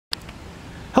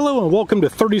Hello and welcome to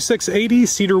 3680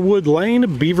 Cedarwood Lane,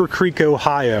 Beavercreek,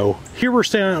 Ohio. Here we're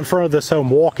standing in front of this home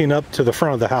walking up to the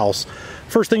front of the house.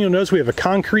 First thing you'll notice, we have a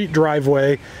concrete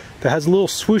driveway that has a little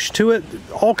swoosh to it.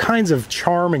 All kinds of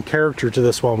charm and character to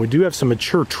this one. We do have some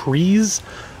mature trees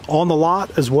on the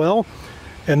lot as well.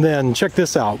 And then check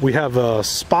this out. We have a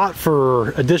spot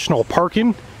for additional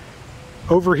parking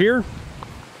over here.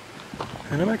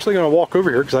 And I'm actually going to walk over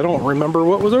here because I don't remember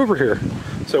what was over here.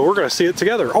 So we're going to see it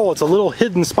together. Oh, it's a little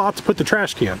hidden spot to put the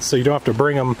trash cans, so you don't have to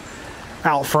bring them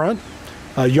out front.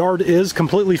 Yard is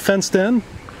completely fenced in.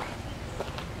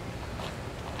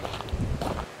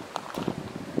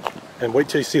 And wait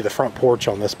till you see the front porch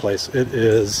on this place. It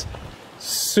is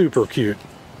super cute.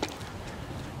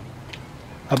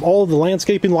 All of the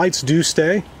landscaping lights do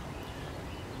stay.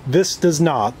 This does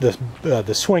not.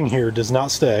 The swing here does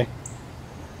not stay.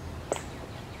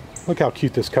 Look how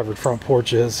cute this covered front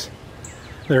porch is.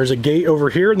 There's a gate over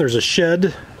here and there's a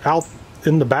shed out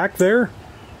in the back there.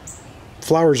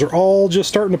 Flowers are all just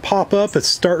starting to pop up. It's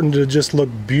starting to just look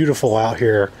beautiful out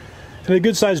here. And a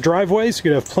good sized driveway, so you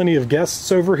can have plenty of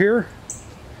guests over here.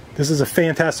 This is a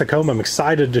fantastic home. I'm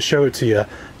excited to show it to you.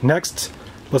 Next,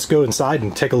 let's go inside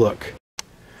and take a look.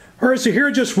 Alright, so here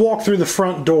I just walked through the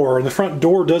front door, and the front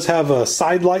door does have a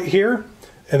side light here.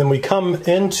 And then we come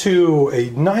into a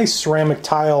nice ceramic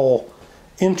tile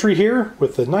entry here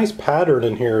with a nice pattern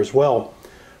in here as well.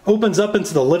 Opens up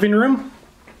into the living room.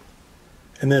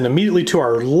 And then immediately to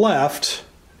our left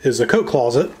is a coat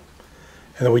closet.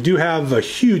 And then we do have a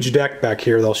huge deck back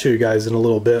here that I'll show you guys in a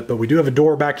little bit. But we do have a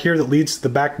door back here that leads to the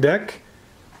back deck.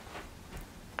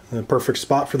 And a perfect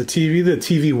spot for the TV. The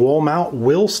TV wall mount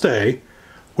will stay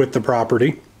with the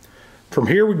property. From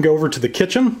here we can go over to the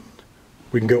kitchen.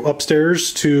 We can go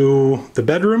upstairs to the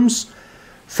bedrooms.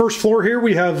 First floor here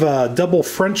we have double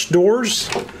French doors.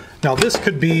 Now this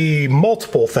could be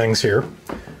multiple things here.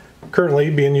 Currently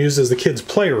being used as the kids'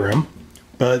 playroom,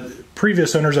 but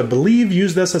previous owners I believe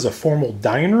used this as a formal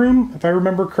dining room, if I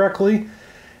remember correctly,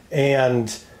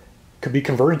 and could be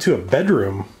converted to a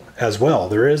bedroom as well.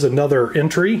 There is another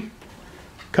entry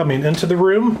coming into the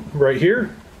room right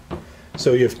here.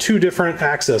 So you have two different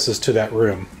accesses to that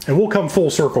room. And we'll come full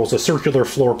circle. It's a circular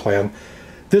floor plan.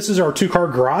 This is our two-car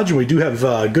garage, and we do have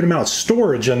a good amount of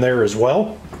storage in there as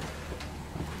well.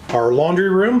 Our laundry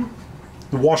room.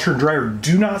 The washer and dryer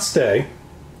do not stay.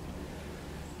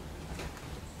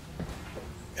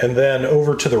 And then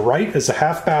over to the right is a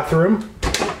half bathroom.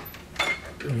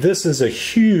 This is a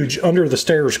huge under the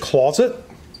stairs closet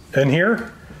in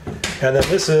here. And then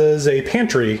this is a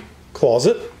pantry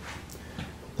closet.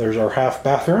 There's our half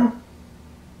bathroom.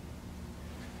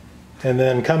 And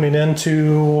then coming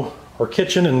into our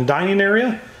kitchen and dining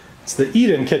area, it's the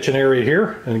eat-in kitchen area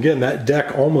here. And again, that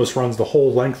deck almost runs the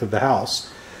whole length of the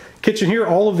house. Kitchen here,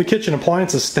 all of the kitchen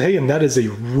appliances stay, and that is a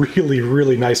really,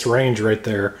 really nice range right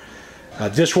there.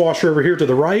 Dishwasher over here to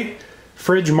the right,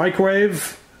 fridge,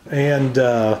 microwave, and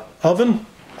oven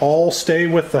all stay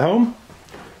with the home.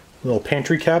 A little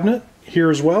pantry cabinet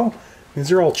here as well.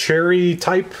 These are all cherry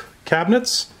type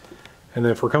cabinets. And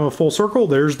then if we're coming full circle,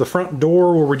 there's the front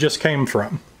door where we just came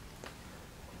from.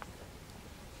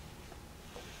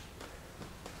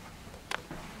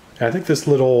 I think this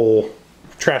little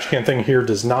trash can thing here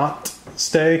does not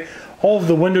stay. All of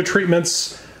the window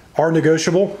treatments are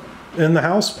negotiable in the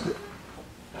house.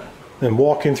 Then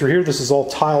walking through here, this is all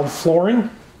tiled flooring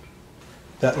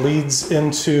that leads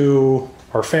into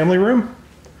our family room.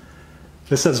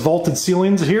 This has vaulted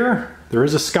ceilings here. There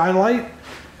is a skylight.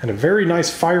 And a very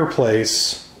nice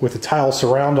fireplace with a tile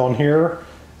surround on here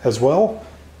as well.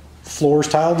 Floors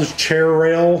tiled, there's chair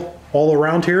rail all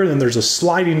around here. And then there's a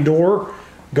sliding door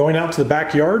going out to the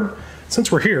backyard.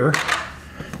 Since we're here,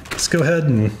 let's go ahead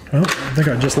and, oh, I think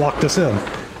I just locked this in.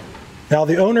 Now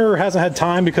the owner hasn't had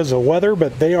time because of weather,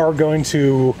 but they are going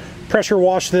to pressure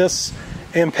wash this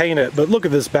and paint it. But look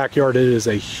at this backyard. It is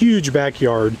a huge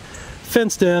backyard,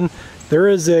 fenced in. There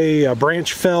is a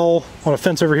branch fell on a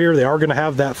fence over here. They are going to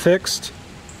have that fixed.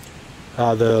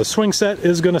 The swing set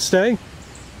is going to stay.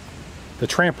 The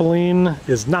trampoline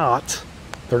is not.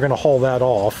 They're going to haul that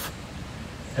off.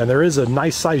 And there is a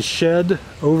nice sized shed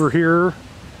over here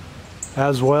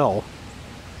as well.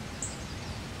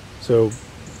 So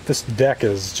this deck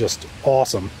is just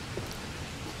awesome.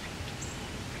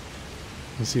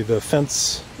 You see the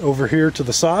fence over here to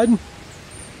the side.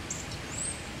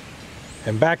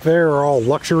 And back there are all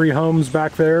luxury homes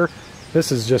back there.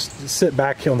 This is just sit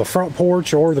back on the front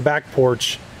porch or the back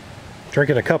porch,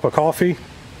 drinking a cup of coffee,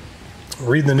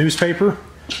 reading the newspaper.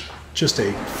 Just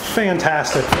a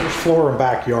fantastic first floor and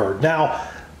backyard. Now,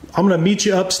 I'm going to meet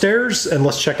you upstairs and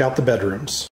let's check out the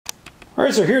bedrooms. All All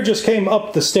right, so here just came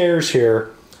up the stairs here.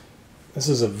 This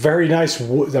is a very nice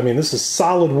wood, I mean, this is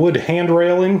solid wood hand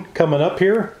railing coming up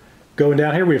here. Going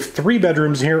down here, we have 3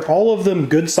 bedrooms here, all of them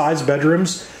good sized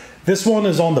bedrooms. This one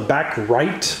is on the back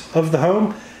right of the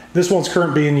home. This one's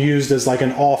currently being used as like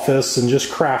an office and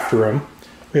just craft room.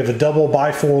 We have a double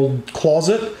bifold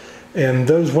closet, and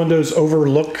those windows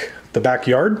overlook the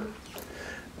backyard.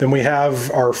 Then we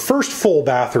have our first full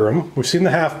bathroom. We've seen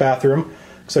the half bathroom.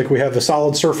 Looks like we have the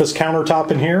solid surface countertop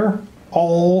in here,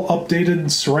 all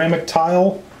updated ceramic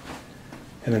tile.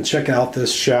 And then check out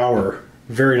this shower.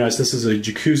 Very nice. This is a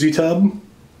jacuzzi tub.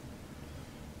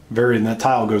 And that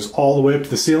tile goes all the way up to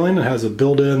the ceiling. It has a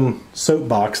built-in soap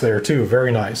box there too.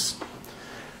 Very nice.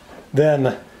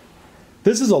 Then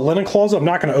this is a linen closet. I'm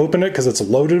not going to open it because it's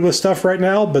loaded with stuff right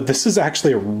now, but this is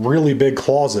actually a really big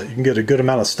closet. You can get a good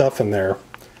amount of stuff in there.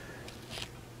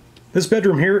 This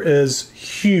bedroom here is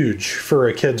huge for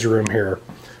a kid's room here.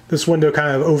 This window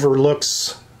kind of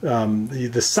overlooks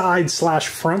the side /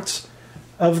 front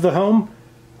of the home.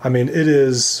 I mean, it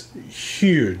is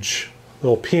huge.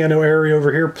 Little piano area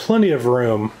over here, plenty of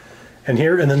room in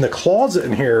here. And then the closet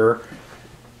in here,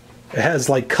 it has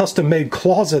like custom made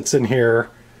closets in here.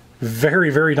 Very,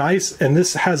 very nice. And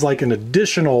this has like an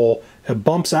additional, it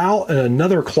bumps out, and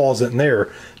another closet in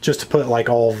there just to put like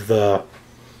all of the,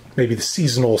 maybe the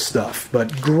seasonal stuff.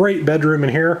 But great bedroom in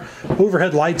here.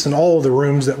 Overhead lights in all of the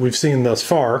rooms that we've seen thus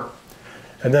far.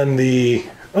 And then the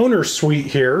owner's suite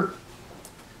here.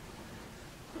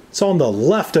 It's on the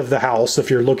left of the house if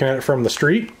you're looking at it from the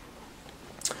street.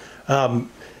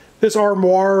 This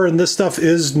armoire and this stuff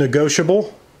is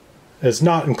negotiable. It's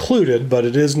not included, but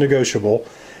it is negotiable.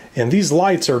 And these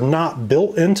lights are not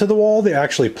built into the wall. They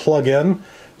actually plug in,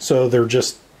 so they're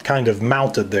just kind of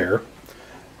mounted there.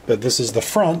 But this is the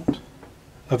front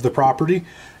of the property.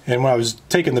 And when I was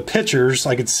taking the pictures,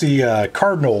 I could see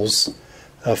cardinals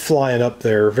flying up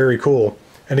there. Very cool.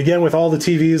 And again, with all the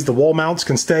TVs, the wall mounts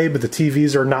can stay, but the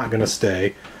TVs are not going to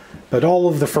stay. But all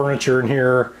of the furniture in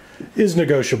here is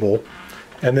negotiable.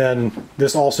 And then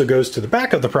this also goes to the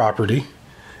back of the property.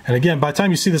 And again, by the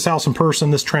time you see this house in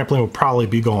person, this trampoline will probably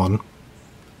be gone.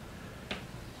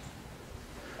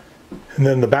 And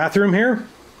then the bathroom here.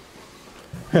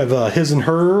 We have his and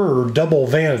her, or double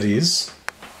vanities.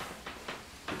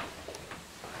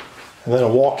 And then a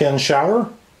walk-in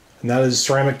shower. And that is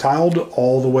ceramic tiled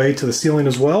all the way to the ceiling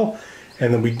as well.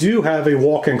 And then we do have a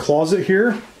walk-in closet here.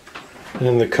 And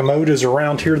then the commode is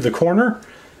around here to the corner.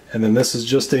 And then this is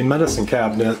just a medicine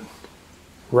cabinet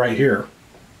right here.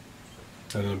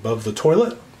 And above the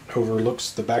toilet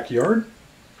overlooks the backyard.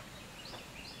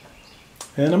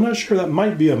 And I'm not sure, that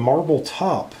might be a marble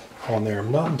top on there.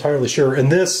 I'm not entirely sure.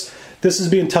 And this is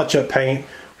being touch-up paint.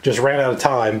 Just ran out of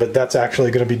time, but that's actually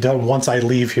going to be done once I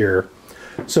leave here.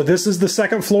 So this is the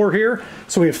second floor here.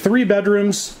 So we have 3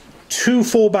 bedrooms, 2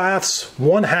 full baths,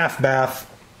 1 half bath.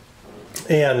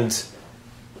 And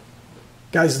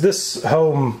guys, this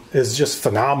home is just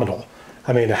phenomenal.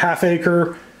 I mean, a ½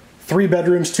 acre, 3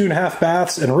 bedrooms, 2.5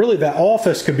 baths, and really that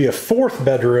office could be a 4th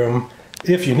bedroom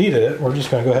if you needed it. We're just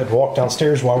going to go ahead and walk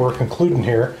downstairs while we're concluding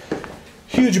here.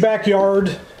 Huge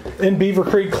backyard in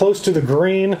Beavercreek, close to the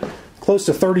green. Close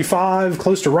to 35,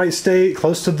 close to Wright State,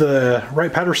 close to the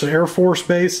Wright-Patterson Air Force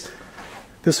Base.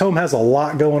 This home has a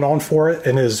lot going on for it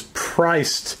and is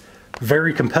priced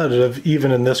very competitive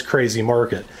even in this crazy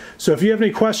market. So if you have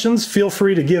any questions, feel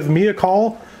free to give me a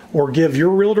call or give your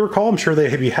realtor a call. I'm sure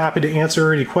they'd be happy to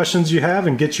answer any questions you have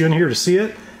and get you in here to see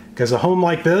it, because a home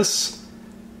like this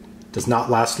does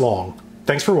not last long.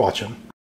 Thanks for watching.